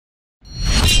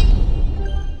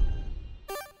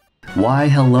Why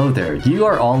hello there, you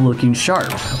are all looking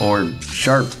sharp, or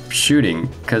sharp shooting,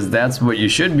 because that's what you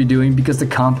should be doing because the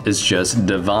comp is just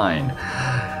divine.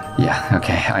 Yeah,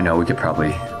 okay, I know we could probably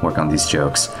work on these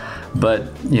jokes, but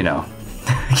you know,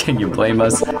 can you blame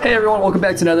us? Hey everyone, welcome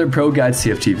back to another ProGuides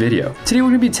TFT video. Today we're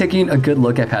going to be taking a good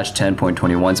look at patch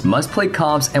 10.21's must-play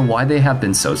comps and why they have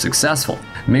been so successful.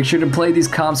 Make sure to play these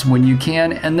comps when you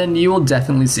can, and then you will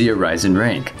definitely see a rise in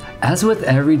rank. As with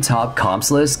every top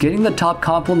comps list, getting the top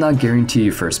comp will not guarantee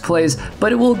you first place,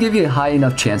 but it will give you a high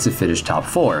enough chance to finish top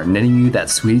 4, netting you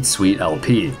that sweet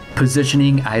LP.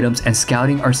 Positioning, items, and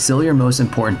scouting are still your most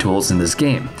important tools in this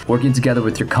game, working together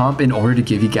with your comp in order to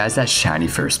give you guys that shiny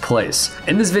first place.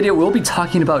 In this video, we'll be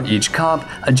talking about each comp,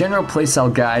 a general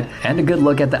playstyle guide, and a good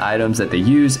look at the items that they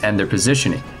use and their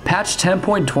positioning. Patch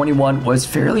 10.21 was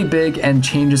fairly big and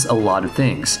changes a lot of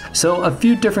things, so a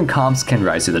few different comps can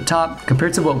rise to the top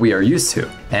compared to what we are used to.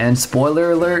 And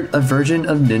spoiler alert, a version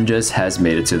of ninjas has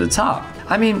made it to the top.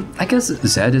 I mean, I guess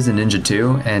Zed is a ninja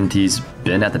too, and he's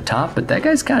been at the top, but that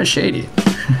guy's kind of shady.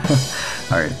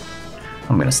 Alright,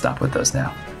 I'm gonna stop with those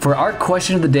now. For our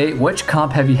question of the day, which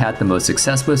comp have you had the most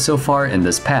success with so far in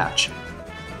this patch?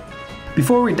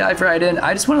 Before we dive right in,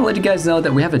 I just want to let you guys know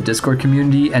that we have a Discord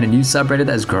community and a new subreddit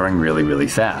that is growing really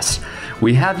fast.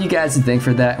 We have you guys to thank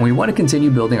for that, and we want to continue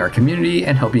building our community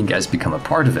and helping you guys become a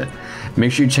part of it.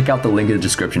 Make sure you check out the link in the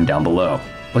description down below.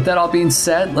 With that all being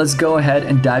said, let's go ahead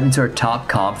and dive into our top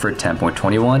comp for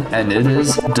 10.21, and it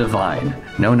is Divine.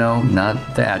 No,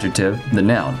 not the adjective, the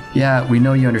noun. Yeah, we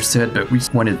know you understood, but we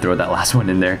just wanted to throw that last one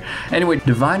in there. Anyway,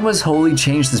 Divine was wholly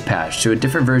changed this patch to a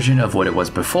different version of what it was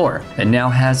before, and now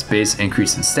has base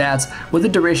increase in stats with the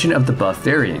duration of the buff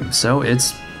varying, so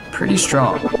it's pretty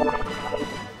strong.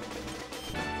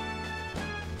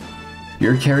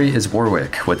 Your carry is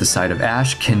Warwick, with the side of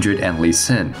Ashe, Kindred, and Lee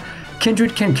Sin.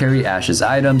 Kindred can carry Ashe's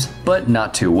items, but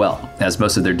not too well, as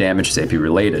most of their damage is AP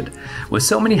related. With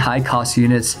so many high cost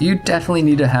units, you definitely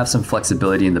need to have some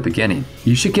flexibility in the beginning.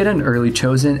 You should get an early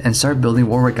chosen and start building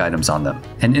Warwick items on them.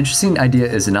 An interesting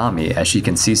idea is Nami, as she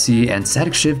can CC and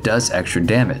static shift does extra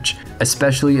damage,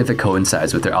 especially if it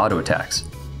coincides with their auto attacks.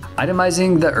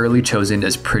 Itemizing the early chosen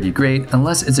is pretty great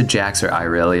unless it's a Jax or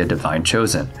Irelia Divine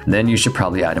chosen, then you should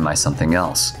probably itemize something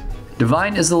else.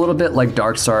 Divine is a little bit like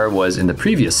Darkstar was in the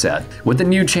previous set. With the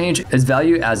new change, its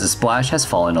value as a splash has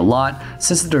fallen a lot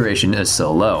since the duration is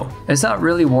so low. It's not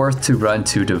really worth to run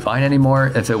to Divine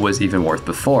anymore if it was even worth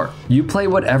before. You play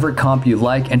whatever comp you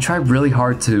like and try really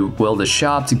hard to will the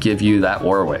shop to give you that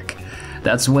Warwick.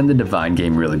 That's when the Divine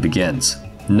game really begins.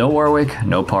 No Warwick,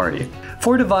 no party.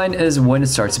 4 Divine is when it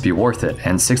starts to be worth it,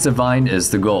 and 6 Divine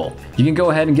is the goal. You can go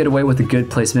ahead and get away with a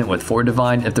good placement with 4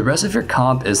 Divine if the rest of your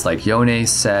comp is like Yone,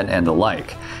 Set, and the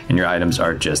like, and your items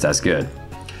are just as good.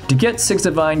 To get 6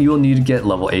 Divine, you will need to get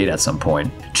level 8 at some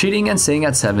point. Cheating and staying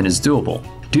at 7 is doable,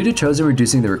 due to Chosen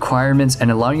reducing the requirements and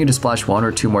allowing you to splash 1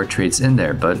 or 2 more traits in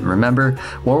there, but remember,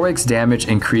 Warwick's damage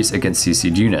increase against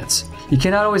CC'd units. You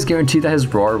cannot always guarantee that his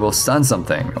roar will stun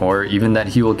something, or even that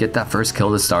he will get that first kill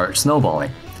to start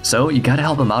snowballing. So you gotta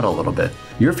help him out a little bit.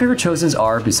 Your favorite chosens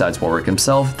are, besides Warwick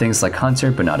himself, things like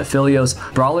Hunter but not Aphelios,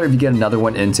 Brawler if you get another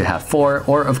one in to have 4,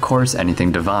 or of course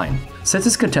anything Divine. Since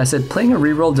it's contested, playing a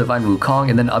reroll Divine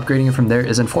Wukong and then upgrading it from there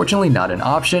is unfortunately not an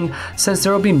option, since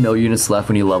there will be no units left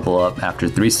when you level up after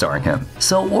 3-starring him.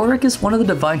 So Warwick is one of the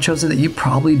Divine chosen that you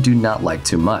probably do not like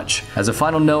too much. As a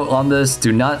final note on this,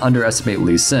 do not underestimate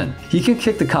Lee Sin. He can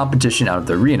kick the competition out of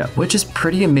the arena, which is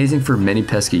pretty amazing for many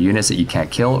pesky units that you can't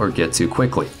kill or get to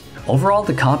quickly. Overall,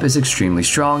 the comp is extremely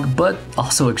strong, but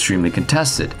also extremely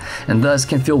contested, and thus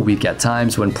can feel weak at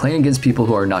times when playing against people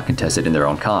who are not contested in their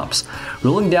own comps.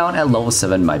 Ruling down at level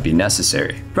 7 might be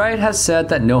necessary. Riot has said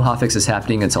that no hotfix is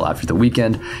happening until after the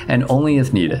weekend, and only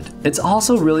if needed. It's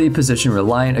also really position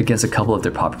reliant against a couple of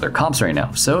their popular comps right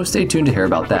now, so stay tuned to hear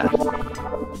about that.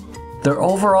 The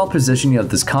overall positioning of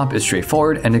this comp is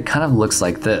straightforward, and it kind of looks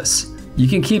like this. You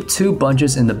can keep 2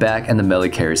 bunches in the back and the melee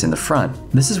carries in the front.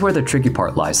 This is where the tricky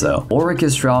part lies though. Warwick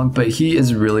is strong, but he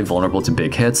is really vulnerable to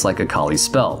big hits like Akali's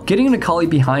spell. Getting an Akali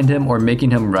behind him or making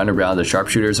him run around the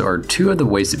sharpshooters are 2 of the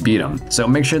ways to beat him. So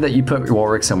make sure that you put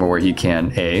Warwick somewhere where he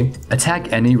can A.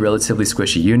 attack any relatively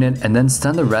squishy unit and then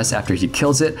stun the rest after he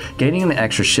kills it, gaining an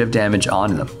extra shiv damage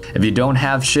on them. If you don't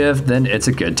have shiv, then it's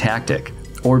a good tactic.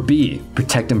 Or B,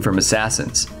 protect him from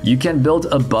assassins. You can build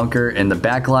a bunker in the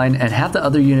backline and have the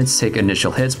other units take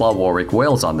initial hits while Warwick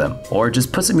wails on them, or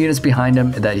just put some units behind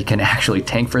him that he can actually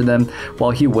tank for them while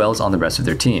he wails on the rest of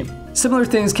their team. Similar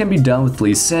things can be done with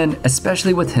Lee Sin,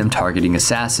 especially with him targeting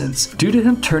assassins. Due to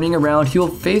him turning around, he will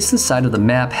face the side of the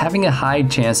map, having a high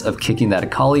chance of kicking that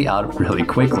Akali out really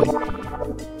quickly.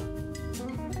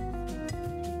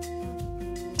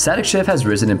 Static Shift has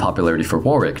risen in popularity for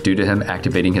Warwick due to him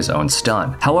activating his own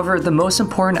stun. However, the most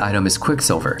important item is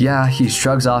Quicksilver. Yeah, he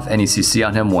shrugs off any CC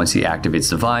on him once he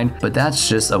activates Divine, but that's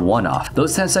just a one-off.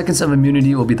 Those 10 seconds of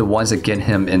immunity will be the ones that get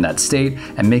him in that state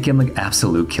and make him an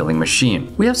absolute killing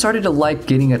machine. We have started to like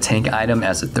getting a tank item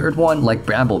as a third one, like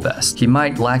Bramble Vest. He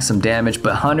might lack some damage,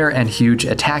 but Hunter and huge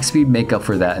attack speed make up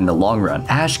for that in the long run.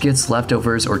 Ashe gets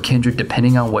leftovers or Kindred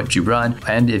depending on what you run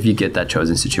and if you get that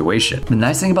chosen situation. The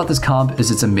nice thing about this comp is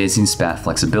its amazing spat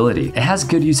flexibility. It has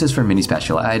good uses for mini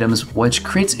spatula items, which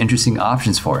creates interesting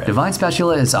options for it. Divine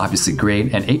Spatula is obviously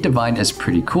great, and 8 Divine is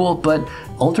pretty cool, but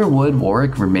Ultra Wood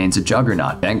Warwick remains a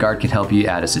juggernaut. Vanguard can help you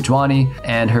add a Sejuani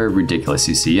and her ridiculous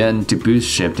CCN to boost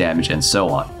ship damage and so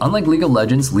on. Unlike League of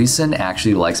Legends, Lee Sin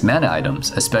actually likes mana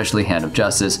items, especially Hand of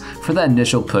Justice, for that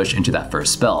initial push into that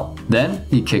first spell. Then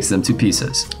he kicks them to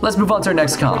pieces. Let's move on to our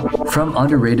next comp. From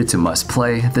underrated to must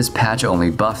play, this patch only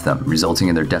buffed them, resulting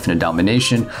in their definite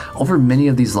domination over many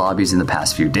of these lobbies in the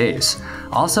past few days.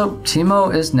 Also,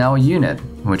 Teemo is now a unit,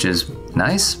 which is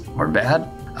nice or bad?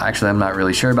 Actually, I'm not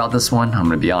really sure about this one. I'm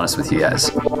gonna be honest with you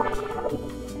guys.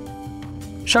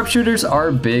 Sharpshooters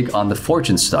are big on the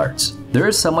fortune starts. There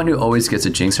is someone who always gets a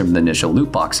jinx from the initial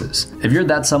loot boxes. If you're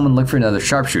that someone, look for another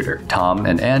sharpshooter, Tom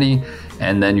and Annie,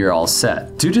 and then you're all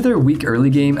set. Due to their weak early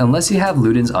game, unless you have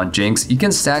Ludens on Jinx, you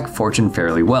can stack Fortune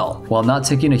fairly well, while not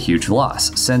taking a huge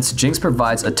loss, since Jinx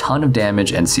provides a ton of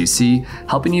damage and CC,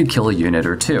 helping you kill a unit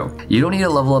or two. You don't need to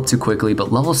level up too quickly,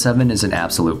 but level 7 is an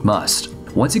absolute must.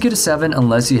 Once you get a 7,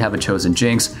 unless you have a chosen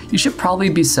Jinx, you should probably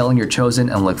be selling your chosen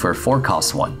and look for a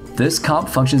 4-cost one. This comp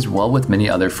functions well with many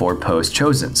other 4-post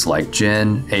chosens like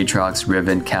Jhin, Aatrox,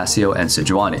 Riven, Cassio, and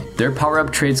Sejuani. Their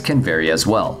power-up traits can vary as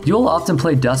well. You'll often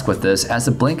play Dusk with this as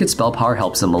the blanket spell power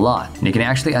helps them a lot, and you can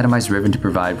actually atomize Riven to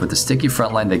provide with a sticky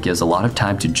frontline that gives a lot of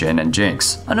time to Jhin and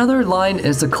Jinx. Another line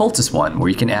is the Cultist one, where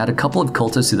you can add a couple of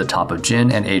Cultists to the top of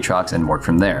Jhin and Aatrox and work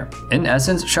from there. In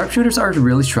essence, sharpshooters are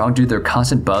really strong due to their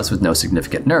constant buffs with no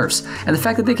significant nerfs, and the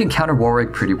fact that they can counter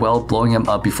Warwick pretty well, blowing him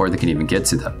up before they can even get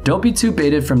to them. Don't be too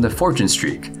baited from the fortune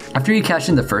streak. After you cash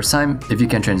in the first time, if you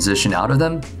can transition out of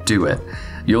them, do it.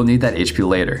 You'll need that HP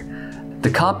later. The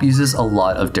comp uses a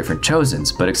lot of different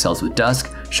chosens, but excels with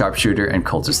Dusk, Sharpshooter, and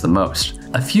Cultist the most.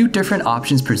 A few different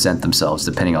options present themselves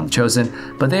depending on the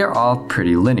chosen, but they are all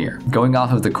pretty linear, going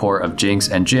off of the core of Jinx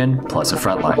and Jhin plus a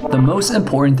frontline. The most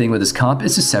important thing with this comp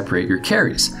is to separate your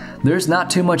carries. There's not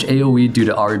too much AoE due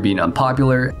to Ahri being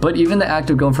unpopular, but even the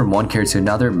act of going from one carry to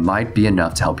another might be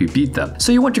enough to help you beat them.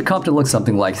 So you want your comp to look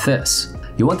something like this.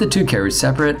 You want the 2 carries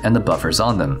separate and the buffers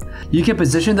on them. You can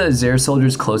position the Azir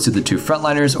soldiers close to the 2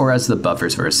 frontliners or as the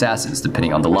buffers for assassins,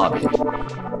 depending on the lobby.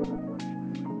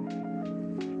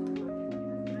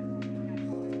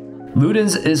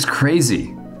 Ludens is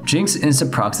crazy. Jinx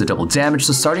instant procs the double damage,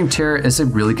 so starting Terror is a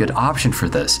really good option for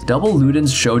this. Double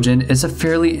Ludens Shojin is a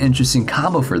fairly interesting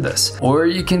combo for this, or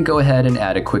you can go ahead and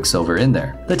add a Quicksilver in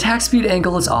there. The attack speed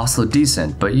angle is also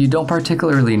decent, but you don't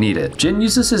particularly need it. Jhin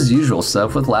uses his usual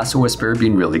stuff, with Lasso Whisperer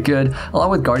being really good,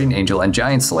 along with Guardian Angel and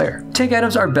Giant Slayer. Tank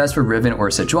items are best for Riven or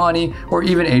Sejuani, or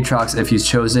even Aatrox if he's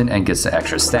chosen and gets the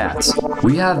extra stats.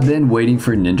 We have been waiting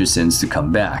for Ninja Sins to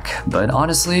come back, but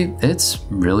honestly, it's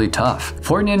really tough.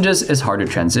 4 ninjas is hard to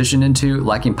transition into,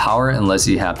 lacking power unless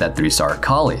you have that 3-star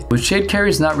Akali. With Shade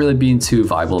carries not really being too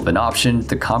viable of an option,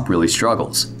 the comp really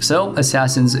struggles. So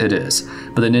assassins it is,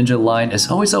 but the ninja line is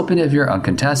always open if you're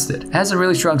uncontested. It has a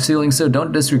really strong ceiling, so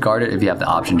don't disregard it if you have the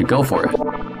option to go for it.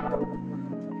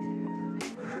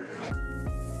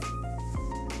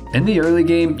 In the early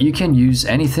game, you can use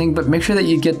anything, but make sure that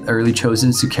you get early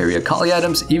chosens to carry Akali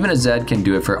items. Even a Zed can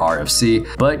do it for RFC,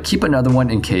 but keep another one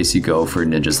in case you go for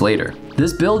ninjas later.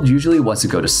 This build usually wants to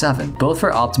go to 7, both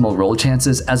for optimal roll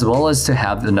chances as well as to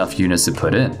have enough units to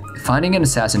put in. Finding an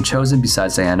assassin chosen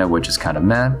besides Diana, which is kind of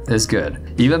meh, is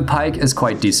good. Even Pyke is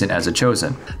quite decent as a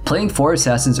chosen. Playing 4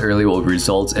 assassins early will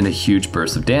result in a huge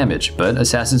burst of damage, but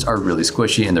assassins are really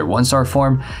squishy in their 1-star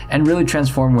form and really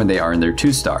transform when they are in their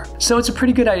 2-star. So it's a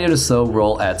pretty good idea to slow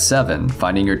roll at 7,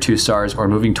 finding your 2-stars or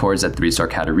moving towards that 3-star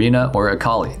Katarina or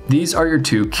Akali. These are your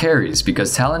 2 carries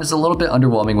because Talon is a little bit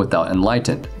underwhelming without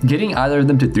Enlightened. Getting either of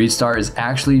them to 3-star is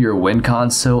actually your win con,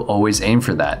 so always aim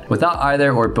for that. Without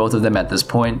either or both of them at this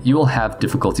point, you will have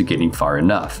difficulty getting far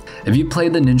enough. If you play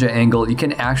the ninja angle, you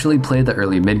can actually play the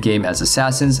early mid game as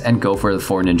assassins and go for the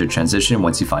 4 ninja transition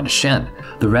once you find a Shen.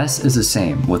 The rest is the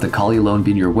same, with Akali alone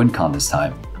being your win con this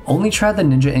time. Only try the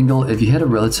ninja angle if you hit a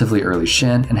relatively early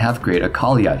Shen and have great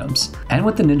Akali items. And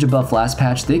with the ninja buff last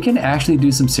patch, they can actually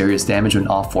do some serious damage when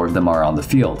all 4 of them are on the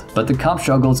field, but the comp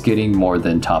struggles getting more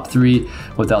than top 3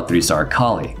 without 3-star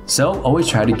Akali, so always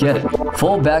try to get it.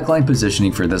 Full backline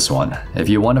positioning for this one. If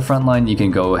you want a frontline, you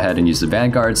can go ahead and use the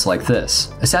vanguards like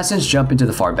this. Assassins jump into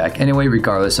the far back anyway,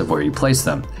 regardless of where you place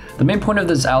them. The main point of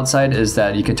this outside is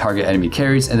that you can target enemy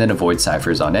carries and then avoid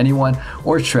ciphers on anyone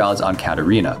or shrouds on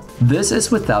Katarina. This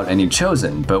is without any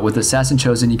chosen, but with assassin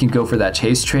chosen you can go for that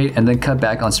chase trait and then cut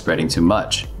back on spreading too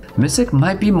much. Mystic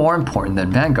might be more important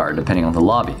than Vanguard depending on the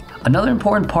lobby. Another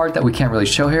important part that we can't really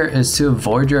show here is to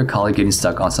avoid your Akali getting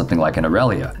stuck on something like an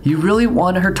Aurelia. You really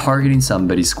want her targeting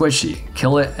somebody squishy,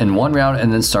 kill it in one round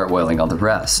and then start wailing on the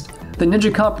rest. The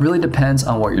ninja comp really depends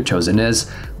on what your chosen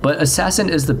is, but assassin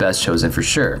is the best chosen for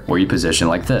sure, where you position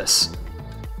like this.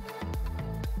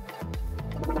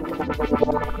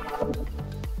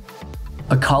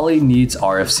 Akali needs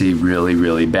RFC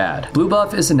really bad. Blue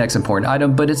buff is the next important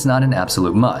item, but it's not an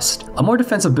absolute must. A more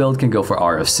defensive build can go for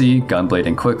RFC, Gunblade,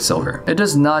 and Quicksilver. It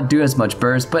does not do as much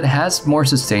burst, but has more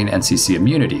sustained NCC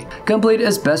immunity. Gunblade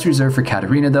is best reserved for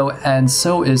Katarina though, and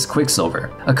so is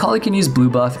Quicksilver. Akali can use blue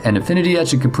buff and Infinity Edge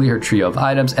to complete her trio of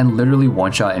items and literally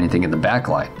one-shot anything in the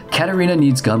backline. Katarina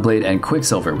needs Gunblade and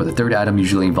Quicksilver, with a third item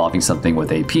usually involving something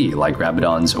with AP, like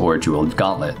Rabadon's or Jeweled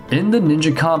Gauntlet. In the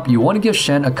ninja comp, you want to give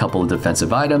Shen a couple of defensive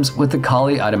items, with the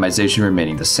Kali itemization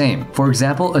remaining the same. For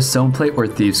example, a stone plate or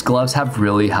thief's gloves have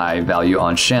really high value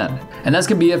on Shen. And that's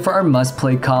gonna be it for our must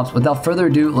play comps. Without further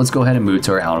ado, let's go ahead and move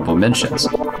to our honorable mentions.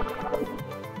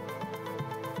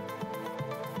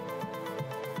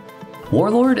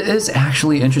 Warlord is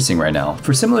actually interesting right now.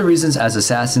 For similar reasons as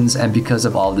Assassins and because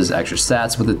of all of these extra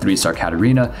stats with the 3-star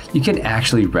Katarina, you can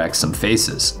actually wreck some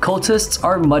faces. Cultists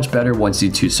are much better once you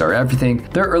 2-star everything.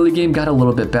 Their early game got a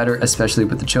little bit better, especially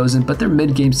with the Chosen, but their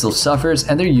mid game still suffers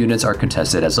and their units are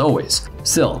contested as always.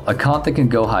 Still, a comp that can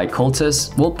go high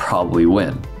Cultists will probably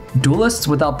win. Duelists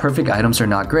without perfect items are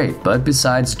not great, but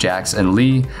besides Jax and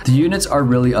Lee, the units are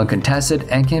really uncontested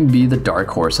and can be the dark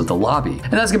horse of the lobby.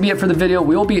 And that's gonna be it for the video.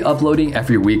 We will be uploading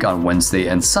every week on Wednesday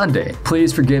and Sunday.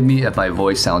 Please forgive me if my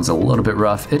voice sounds a little bit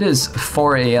rough. It is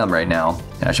 4 a.m. right now,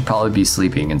 and I should probably be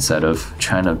sleeping instead of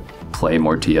trying to play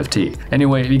more TFT.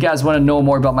 Anyway, if you guys want to know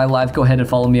more about my life, go ahead and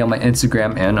follow me on my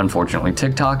Instagram and unfortunately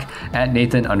TikTok at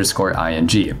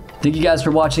Nathan_ing. Thank you guys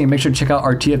for watching, and make sure to check out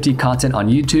our TFT content on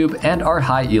YouTube and our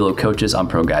high elo coaches on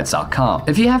ProGuides.com.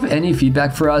 If you have any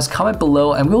feedback for us, comment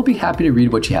below and we'll be happy to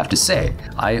read what you have to say.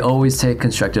 I always take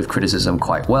constructive criticism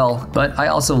quite well, but I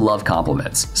also love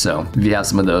compliments. So if you have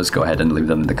some of those, go ahead and leave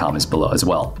them in the comments below as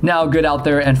well. Now get out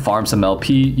there and farm some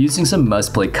LP using some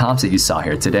must play comps that you saw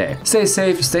here today. Stay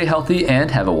safe, stay healthy, and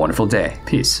have a wonderful day.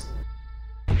 Peace.